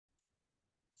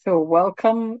So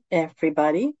welcome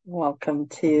everybody. Welcome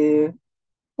to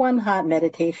One Heart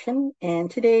Meditation. And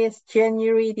today is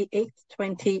January the 8th,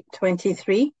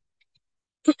 2023.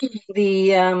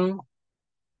 The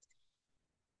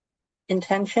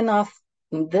intention of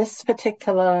this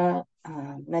particular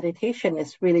meditation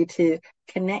is really to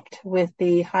connect with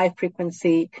the high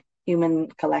frequency human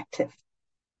collective.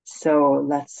 So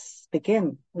let's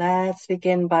begin. Let's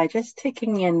begin by just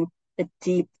taking in a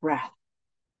deep breath.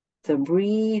 So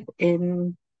breathe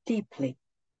in deeply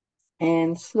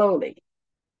and slowly.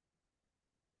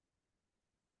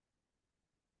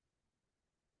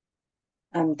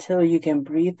 Until you can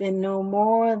breathe in no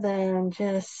more, then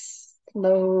just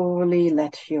slowly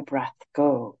let your breath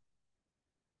go.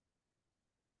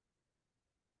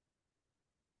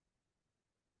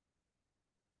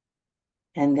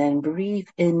 And then breathe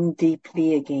in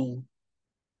deeply again.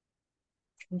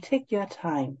 And take your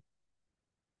time.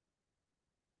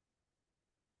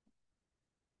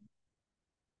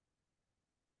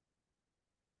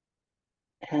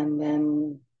 And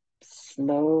then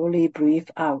slowly breathe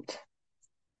out.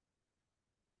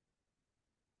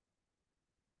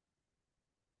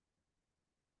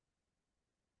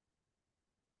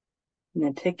 And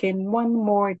then take in one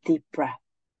more deep breath.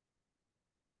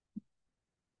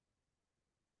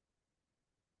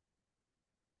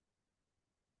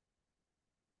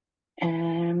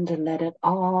 And let it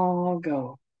all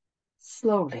go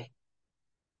slowly.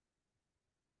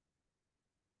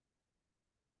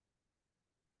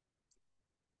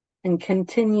 And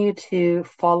continue to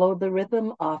follow the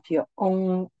rhythm of your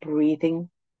own breathing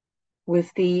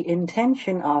with the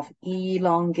intention of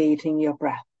elongating your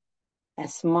breath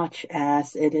as much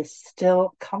as it is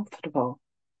still comfortable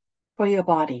for your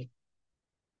body.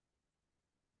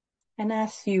 And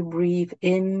as you breathe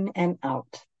in and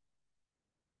out,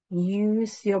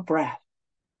 use your breath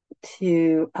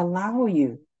to allow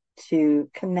you to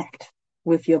connect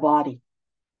with your body.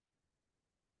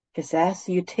 Because as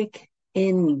you take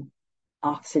in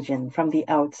oxygen from the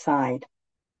outside,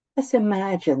 just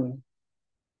imagine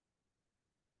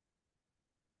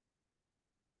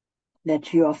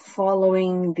that you are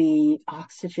following the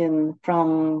oxygen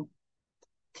to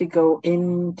go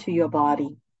into your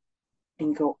body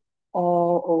and go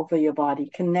all over your body,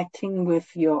 connecting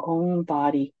with your own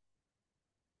body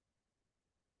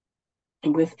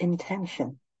and with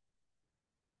intention.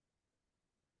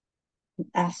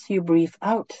 As you breathe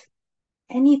out,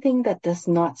 anything that does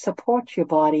not support your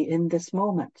body in this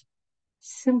moment,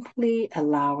 simply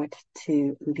allow it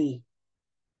to leave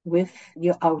with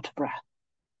your out breath.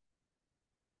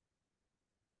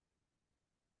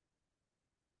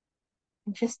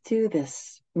 And just do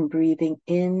this, breathing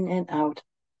in and out,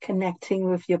 connecting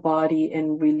with your body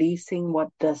and releasing what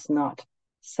does not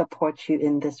support you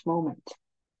in this moment.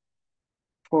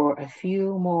 For a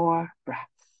few more breaths.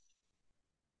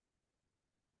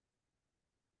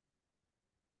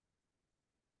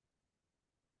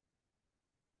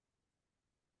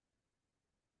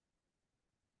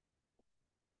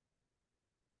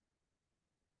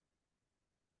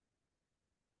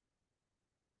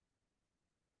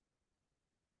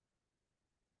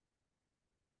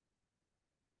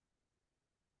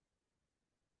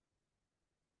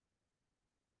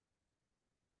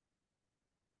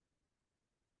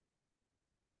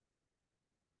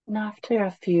 And after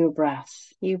a few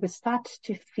breaths, you will start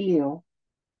to feel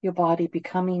your body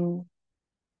becoming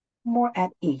more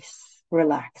at ease,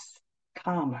 relaxed,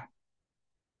 calmer.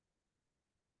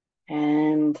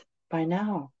 And by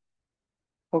now,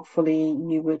 hopefully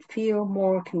you would feel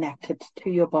more connected to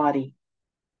your body.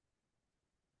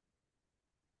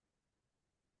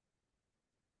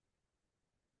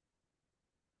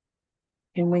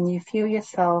 And when you feel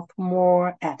yourself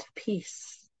more at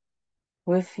peace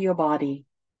with your body,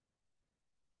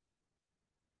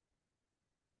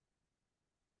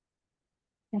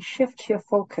 and shift your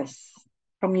focus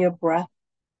from your breath,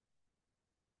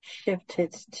 shift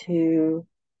it to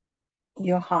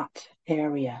your heart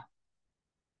area.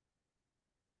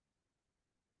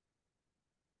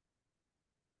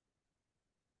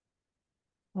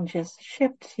 And just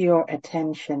shift your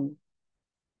attention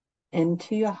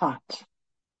into your heart.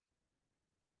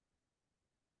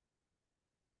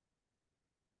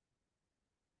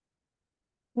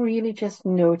 Really just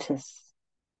notice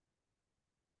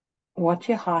what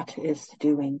your heart is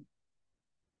doing.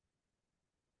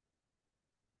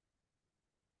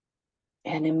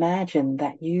 And imagine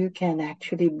that you can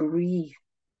actually breathe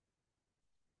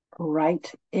right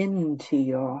into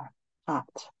your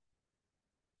heart.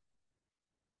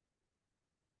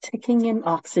 Taking in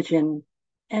oxygen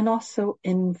and also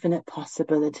infinite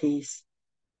possibilities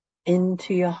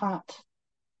into your heart.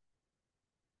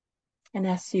 And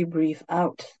as you breathe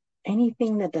out,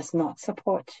 anything that does not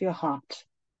support your heart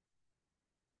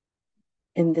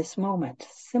in this moment,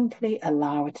 simply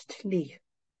allow it to leave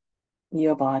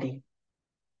your body.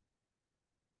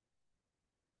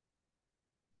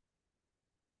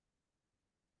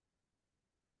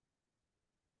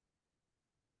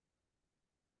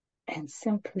 And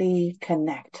simply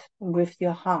connect with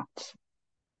your heart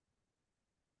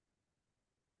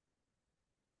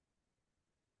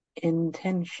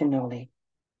intentionally.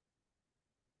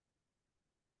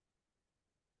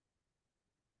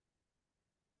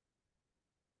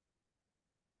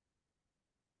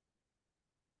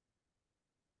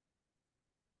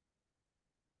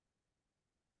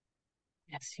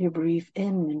 As you breathe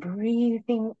in,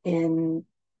 breathing in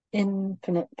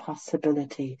infinite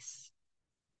possibilities.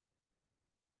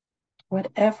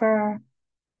 Whatever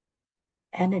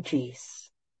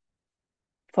energies,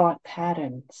 thought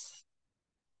patterns,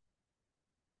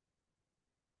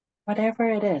 whatever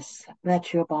it is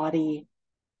that your body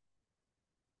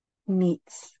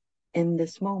needs in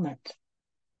this moment,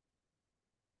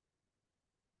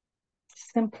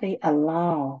 simply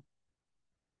allow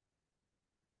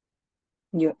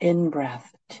your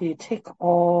in-breath to take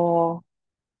all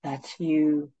that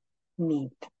you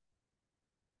need.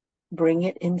 Bring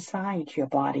it inside your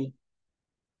body.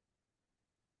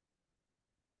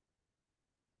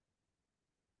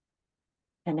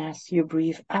 And as you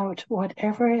breathe out,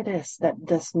 whatever it is that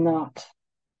does not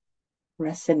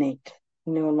resonate,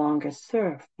 no longer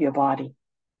serve your body,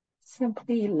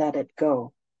 simply let it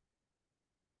go.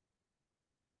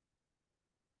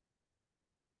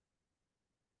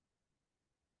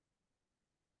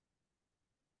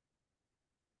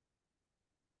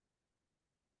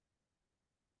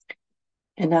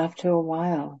 And after a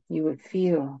while, you would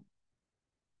feel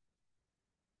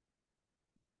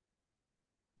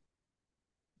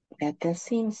that there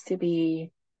seems to be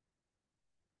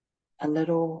a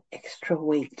little extra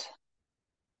weight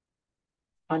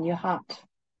on your heart.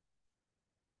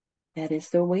 That is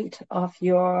the weight of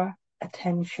your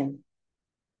attention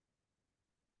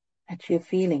that you're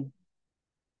feeling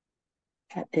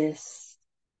that is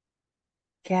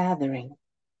gathering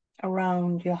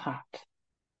around your heart.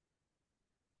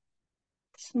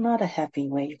 It's not a heavy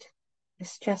weight.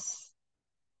 It's just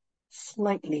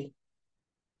slightly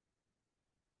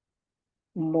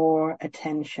more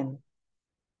attention.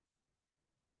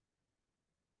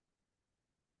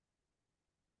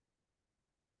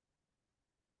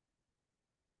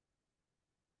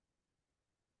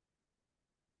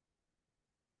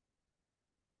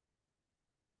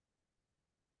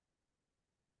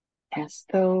 As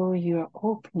though you're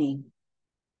opening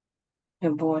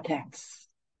the vortex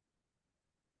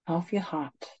of your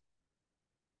heart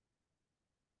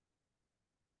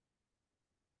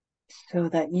so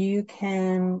that you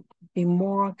can be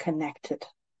more connected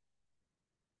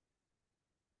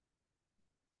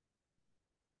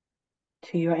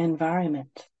to your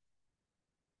environment.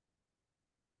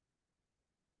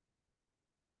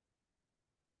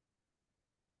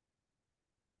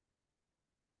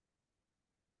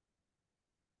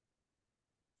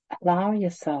 Allow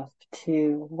yourself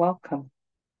to welcome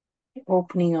the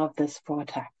opening of this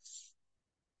vortex.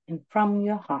 And from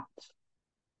your heart,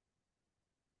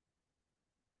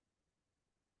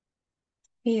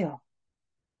 feel.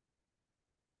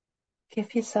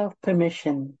 Give yourself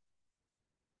permission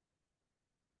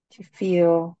to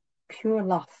feel pure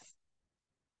love.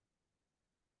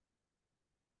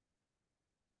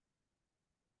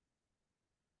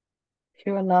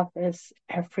 Pure love is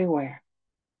everywhere.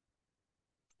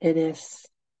 It is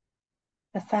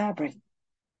the fabric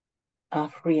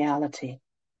of reality.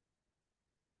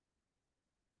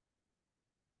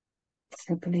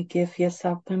 Simply give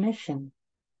yourself permission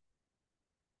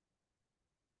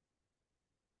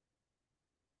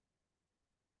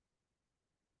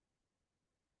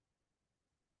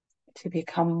to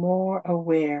become more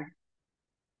aware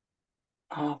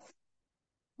of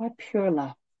what pure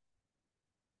love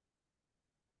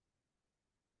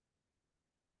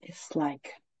is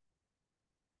like.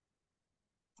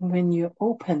 When you're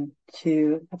open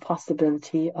to the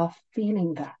possibility of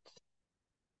feeling that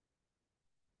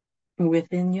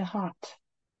within your heart.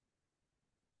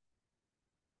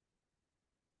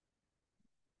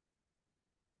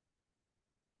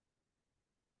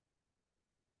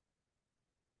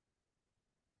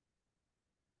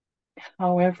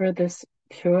 However this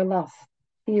pure love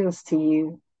feels to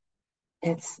you,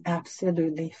 it's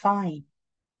absolutely fine.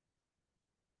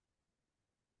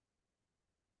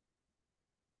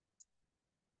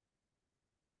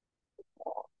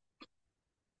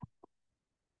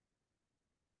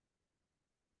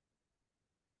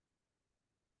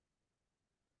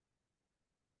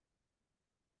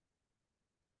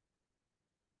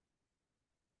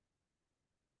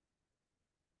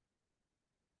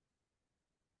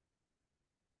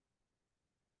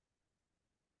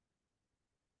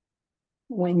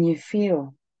 when you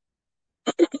feel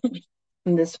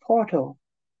this portal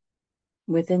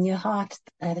within your heart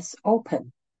that is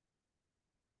open,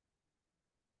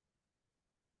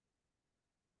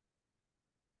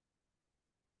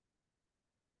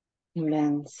 and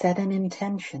then set an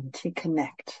intention to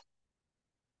connect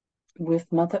with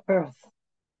Mother Earth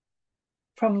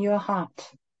from your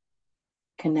heart.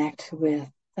 Connect with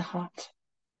the heart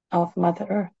of Mother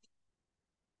Earth.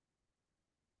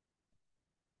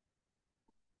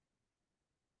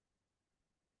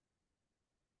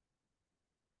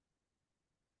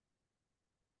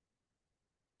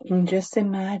 And just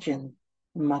imagine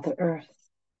Mother Earth.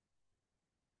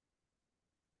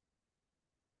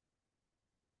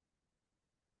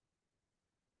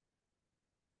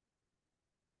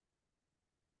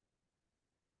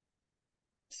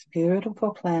 This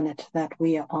beautiful planet that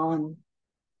we are on.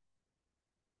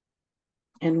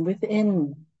 And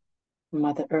within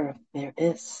Mother Earth, there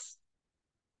is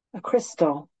a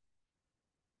crystal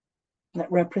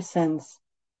that represents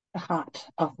the heart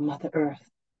of Mother Earth.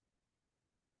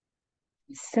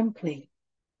 Simply,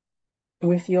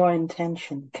 with your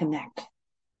intention, connect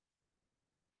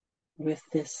with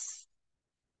this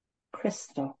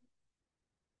crystal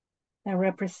that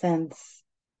represents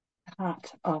the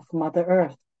heart of Mother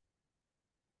Earth.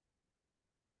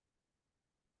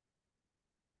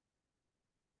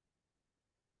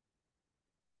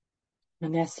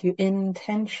 And as you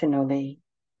intentionally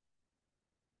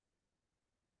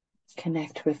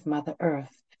connect with Mother Earth,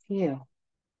 feel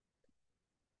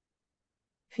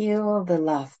the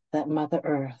love that Mother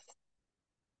Earth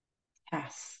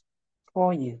has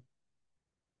for you.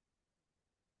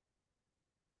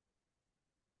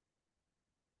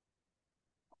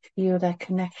 Feel that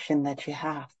connection that you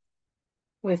have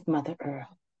with Mother Earth.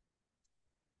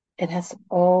 It has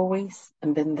always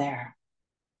been there.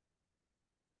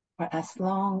 For as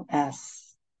long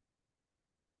as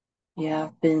you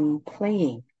have been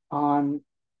playing on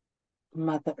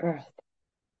Mother Earth,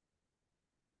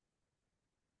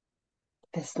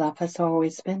 this love has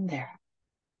always been there.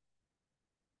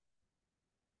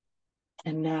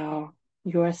 And now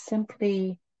you are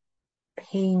simply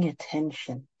paying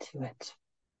attention to it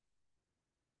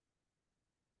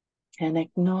and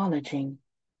acknowledging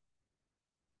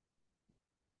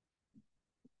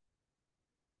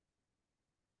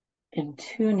and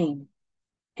tuning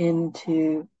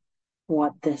into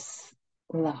what this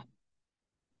love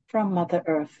from Mother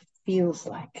Earth feels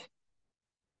like.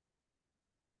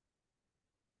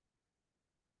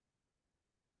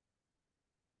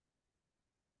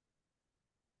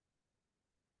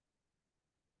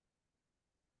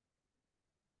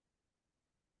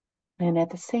 And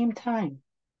at the same time,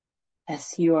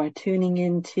 as you are tuning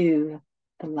into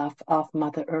the love of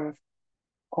Mother Earth,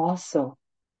 also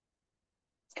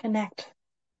connect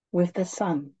with the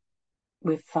sun,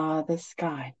 with Father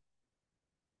Sky.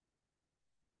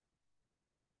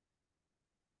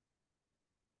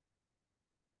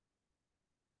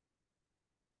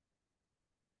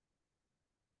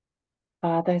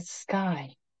 Father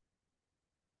Sky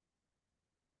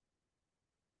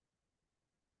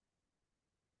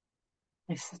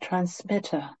is the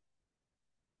transmitter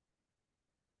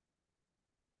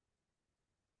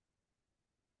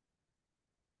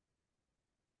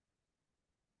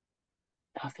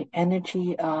of the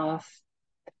energy of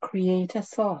the Creator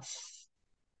Source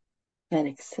that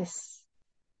exists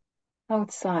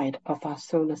outside of our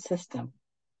solar system.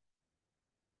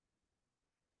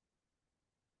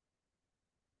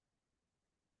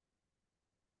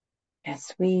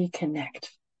 As we connect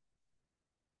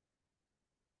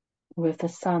with the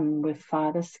sun, with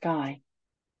Father Sky,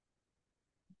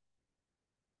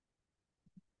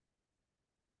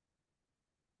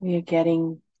 we are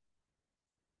getting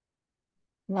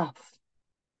love.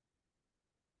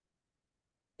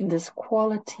 This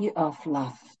quality of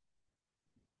love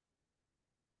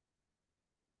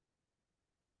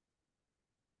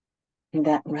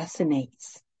that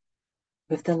resonates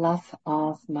with the love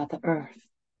of Mother Earth,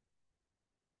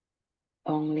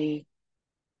 only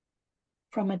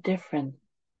from a different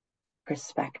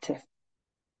perspective.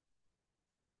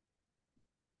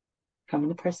 From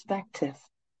the perspective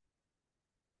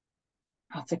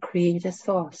of the Creator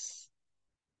Source.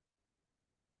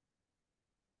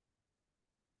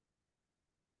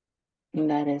 And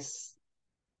that is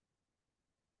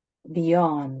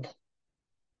beyond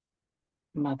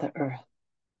Mother Earth.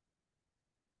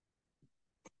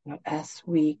 As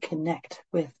we connect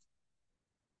with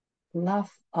love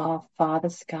of Father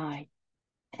Sky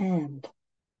and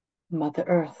Mother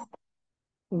Earth,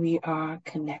 we are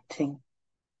connecting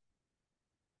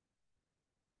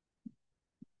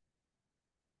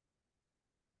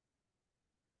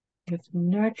with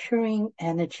nurturing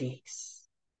energies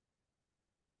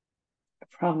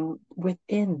from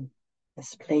within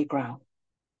this playground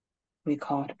we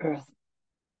call Earth,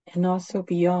 and also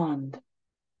beyond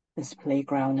this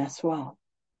playground as well.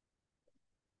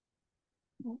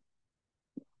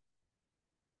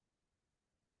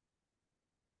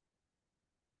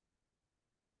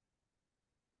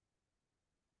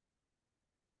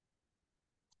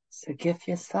 So give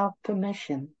yourself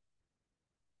permission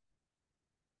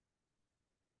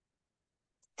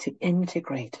to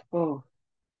integrate both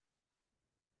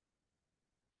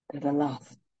the love,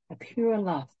 the pure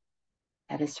love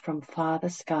that is from Father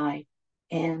Sky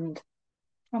and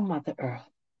from Mother Earth.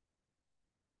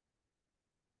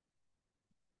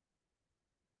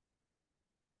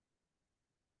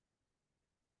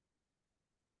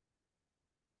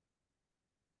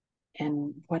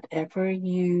 And whatever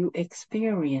you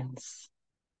experience,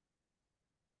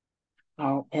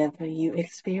 however you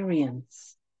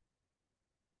experience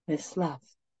this love,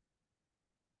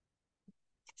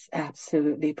 is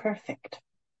absolutely perfect.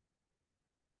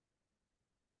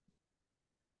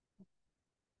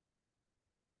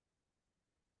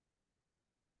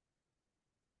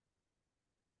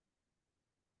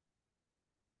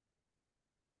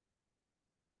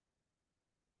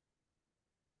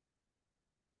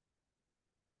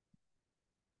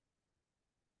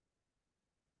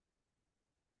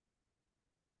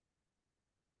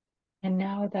 And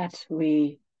now that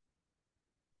we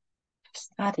have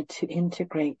started to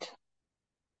integrate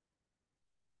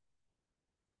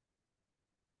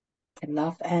the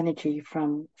love energy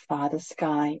from Father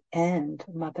Sky and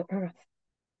Mother Earth,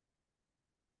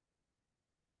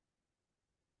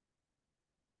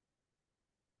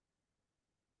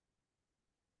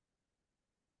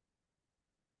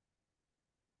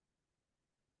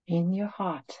 in your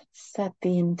heart, set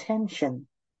the intention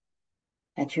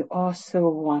that you also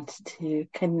want to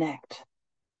connect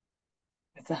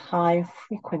with the high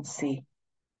frequency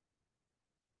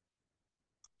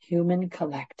human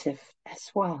collective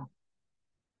as well.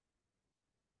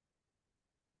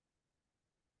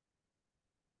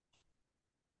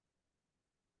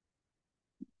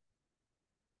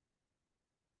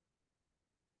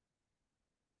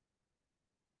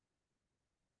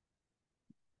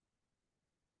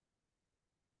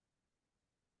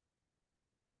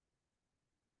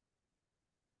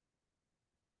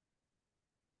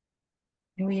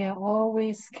 We are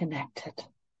always connected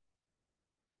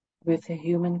with the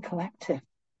human collective.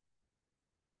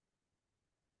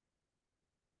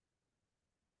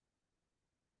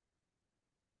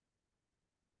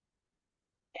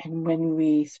 And when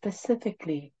we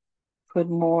specifically put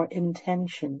more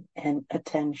intention and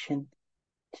attention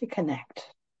to connect,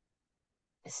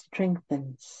 it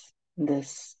strengthens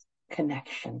this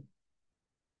connection.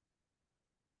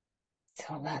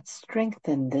 So let's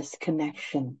strengthen this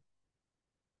connection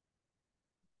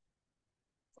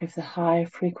with the high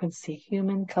frequency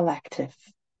human collective.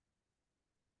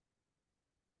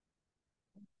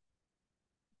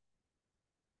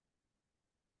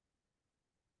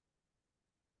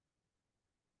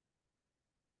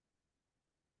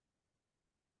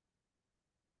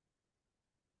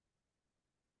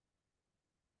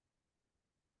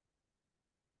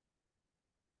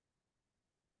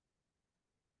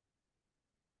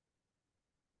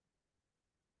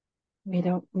 We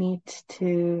don't need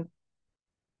to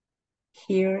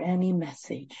hear any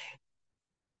message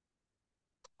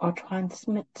or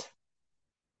transmit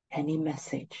any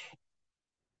message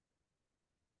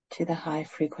to the high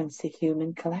frequency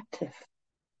human collective.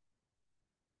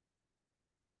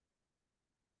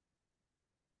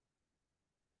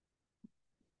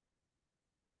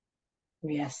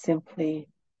 We are simply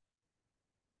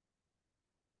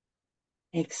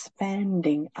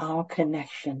expanding our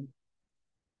connection,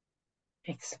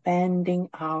 expanding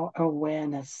our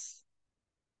awareness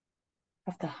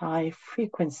of the high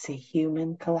frequency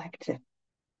human collective.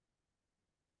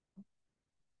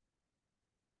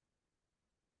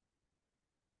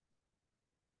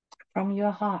 From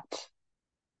your heart,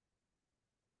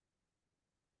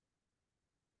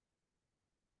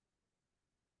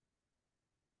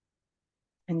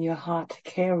 and your heart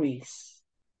carries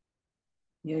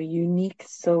your unique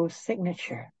soul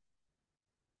signature.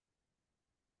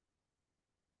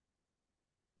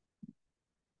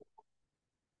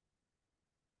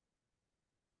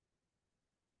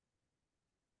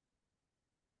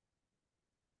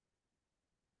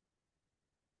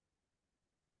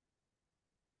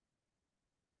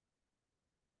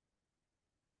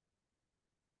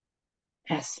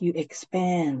 As you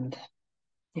expand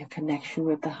your connection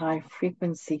with the high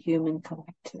frequency human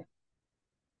collective,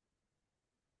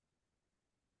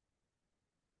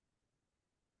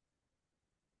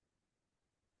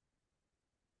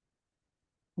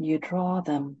 You draw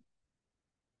them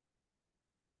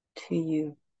to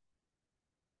you.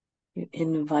 You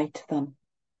invite them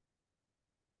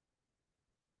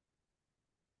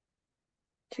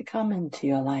to come into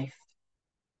your life.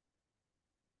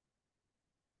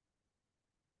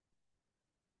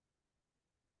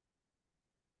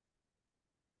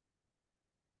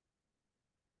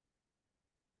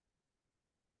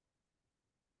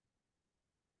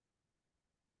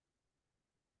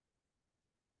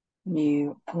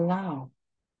 You allow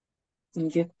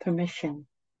and give permission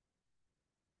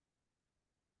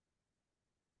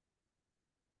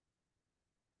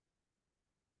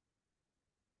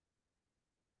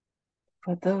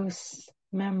for those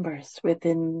members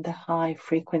within the high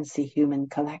frequency human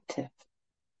collective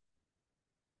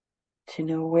to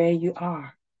know where you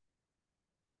are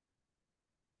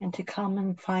and to come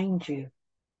and find you,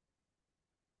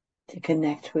 to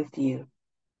connect with you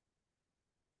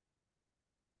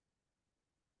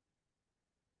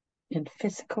in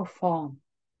physical form,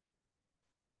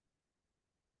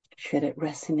 should it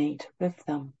resonate with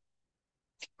them,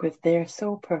 with their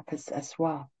soul purpose as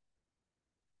well.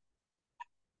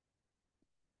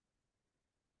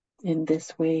 In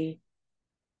this way,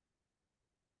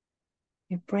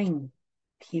 you bring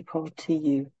people to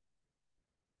you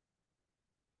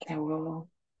that will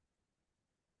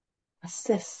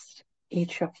assist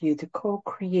each of you to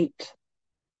co-create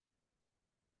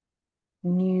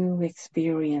new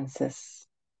experiences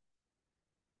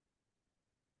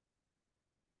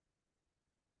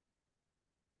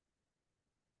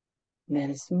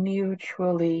that is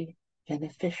mutually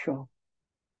beneficial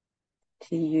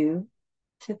to you,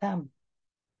 to them,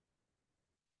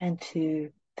 and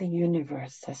to the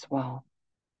universe as well.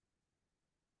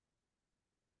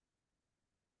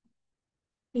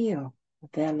 Feel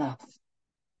their love,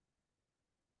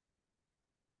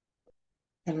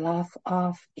 the love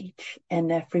of each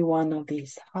and every one of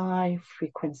these high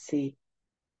frequency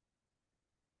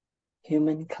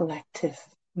human collective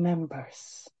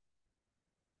members.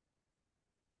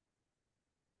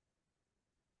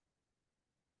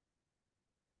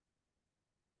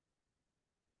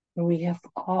 We have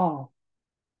all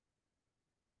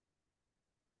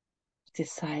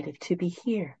decided to be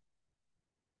here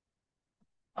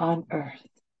on Earth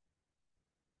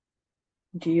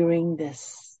during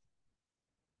this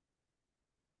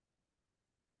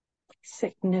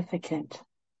significant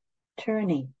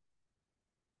turning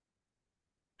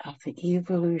of the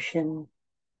evolution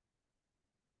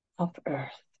of Earth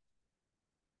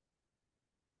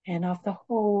and of the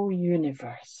whole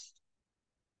universe.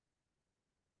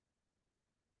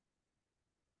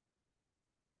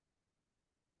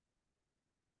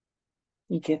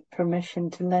 You give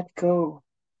permission to let go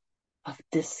of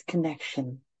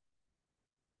disconnection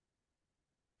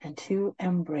and to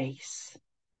embrace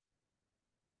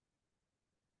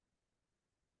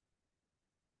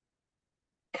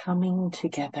coming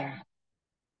together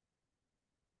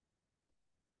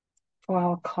for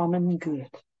our common good.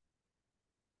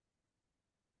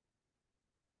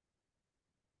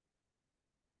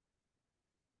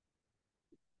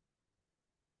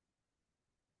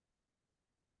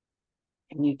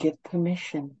 And you give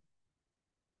permission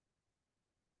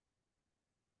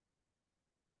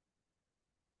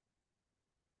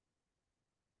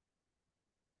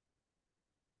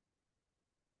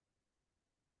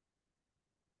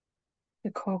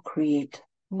to co-create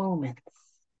moments,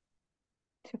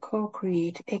 to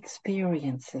co-create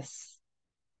experiences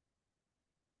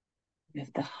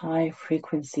with the high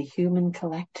frequency human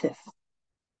collective,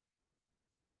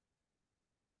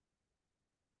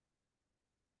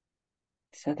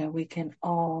 so that we can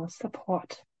all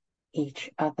support each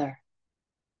other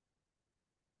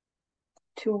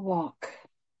to walk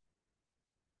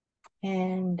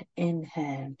hand in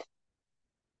hand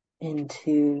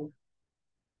into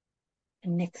the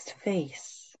next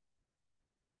phase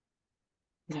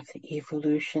of the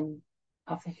evolution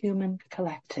of the human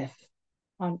collective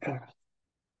on Earth.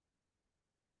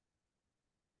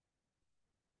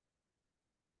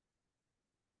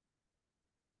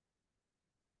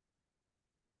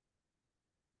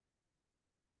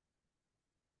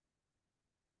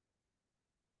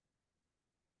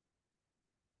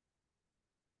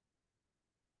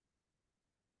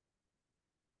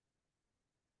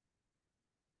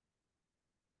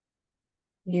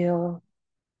 Feel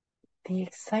the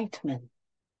excitement,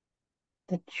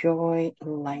 the joy,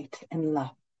 light, and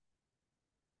love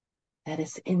that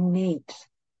is innate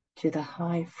to the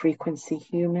high frequency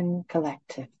human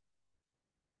collective.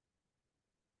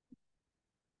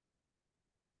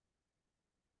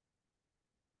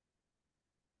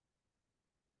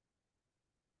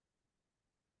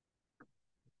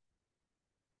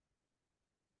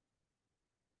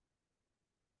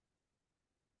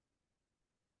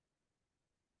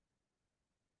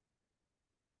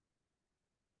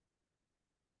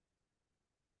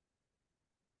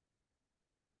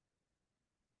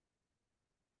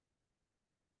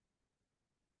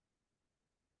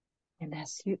 And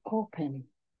as you open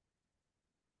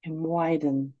and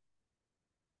widen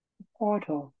the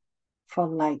portal for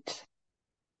light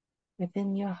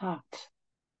within your heart,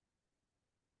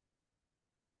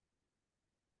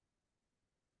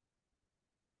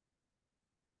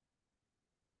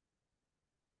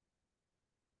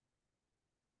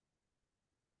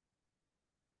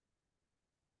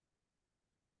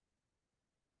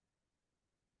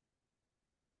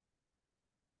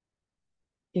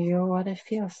 feel what it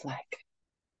feels like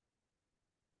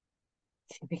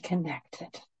to be connected.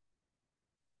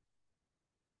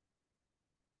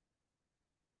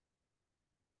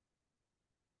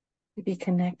 To be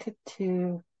connected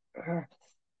to Earth.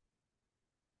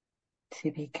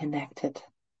 To be connected to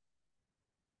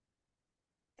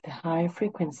the high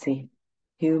frequency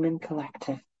human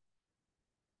collective.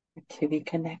 To be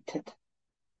connected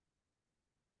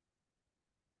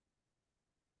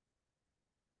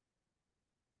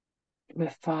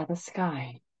with Father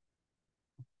Sky.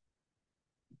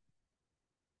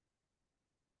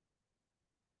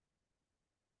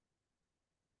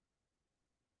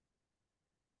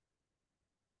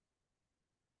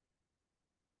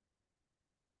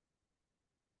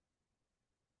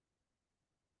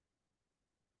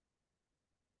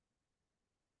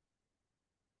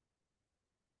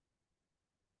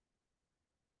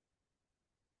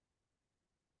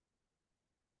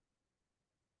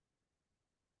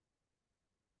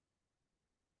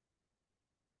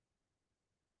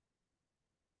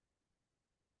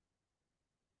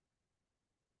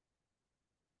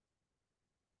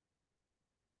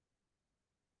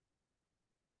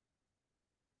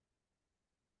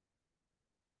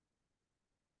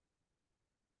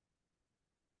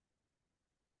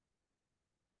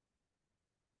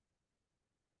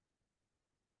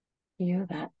 Feel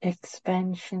that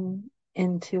expansion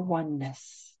into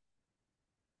oneness.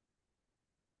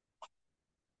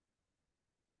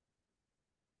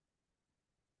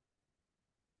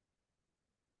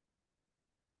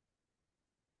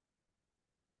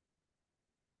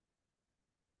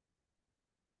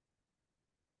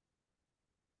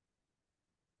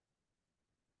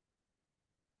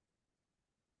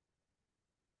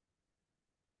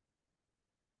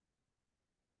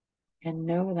 And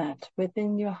know that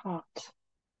within your heart,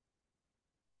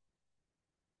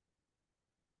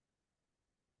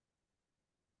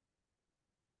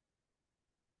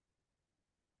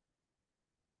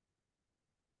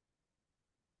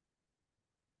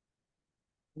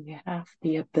 you have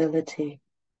the ability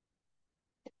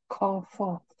to call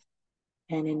forth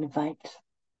and invite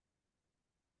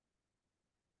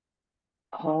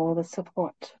all the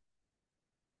support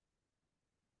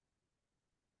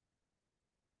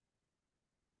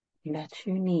that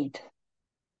you need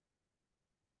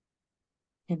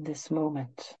in this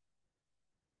moment.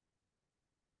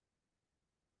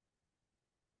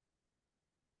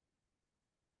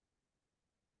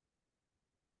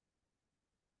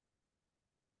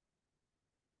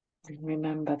 And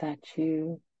remember that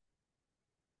you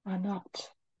are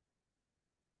not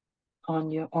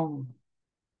on your own.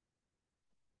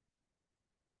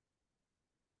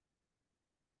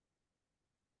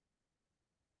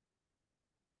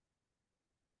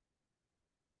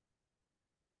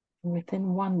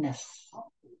 Within oneness,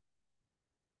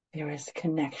 there is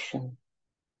connection.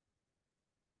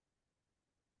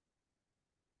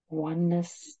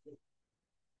 Oneness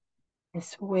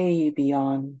is way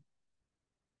beyond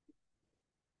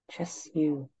just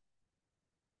you.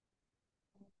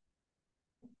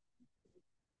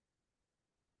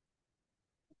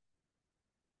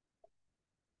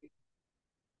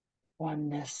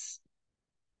 Oneness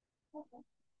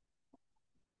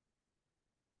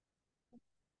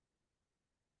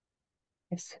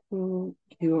is who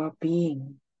you are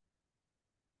being.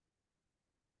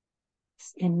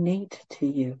 It's innate to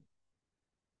you.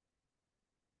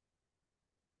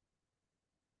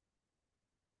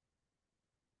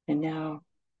 And now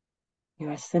you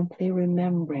are simply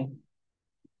remembering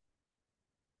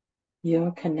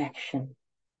your connection.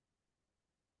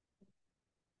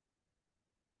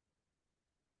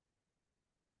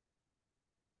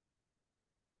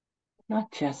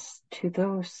 Not just to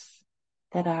those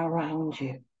that are around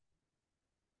you,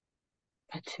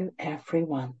 but to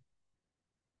everyone,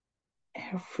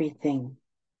 everything.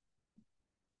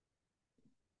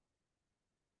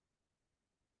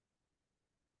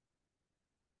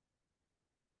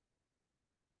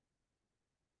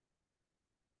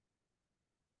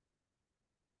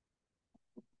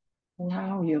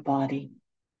 Allow your body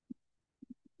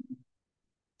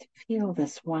to feel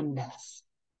this oneness,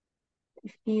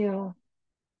 to feel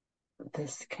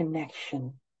this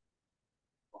connection,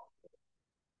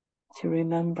 to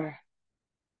remember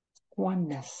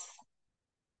oneness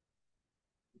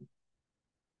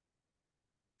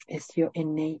is your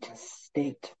innate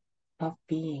state of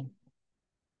being.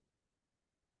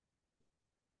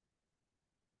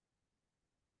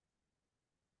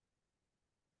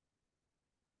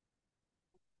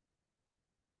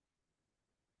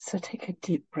 So take a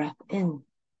deep breath in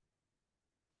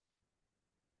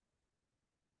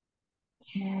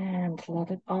and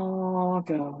let it all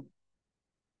go.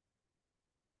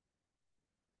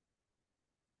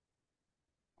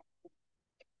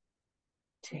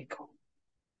 Take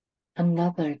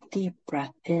another deep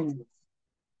breath in,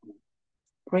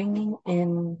 bringing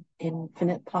in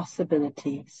infinite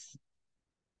possibilities.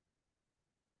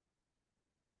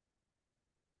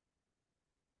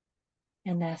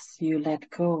 And as you let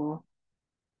go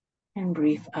and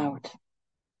breathe out,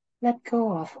 let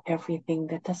go of everything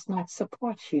that does not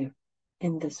support you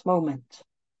in this moment.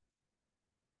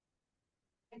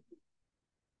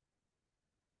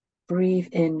 Breathe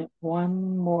in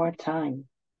one more time.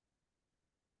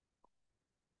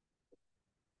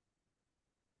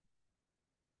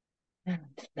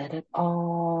 And let it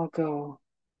all go.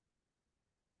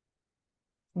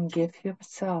 And give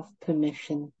yourself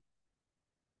permission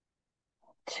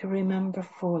to remember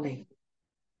fully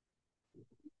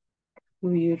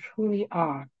who you truly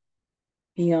are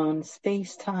beyond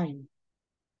space-time.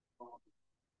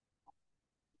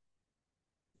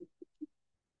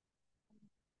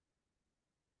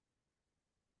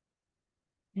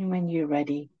 And when you're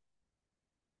ready,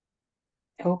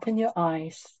 open your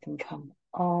eyes and come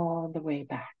all the way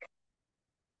back.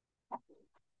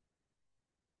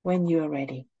 When you are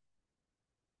ready,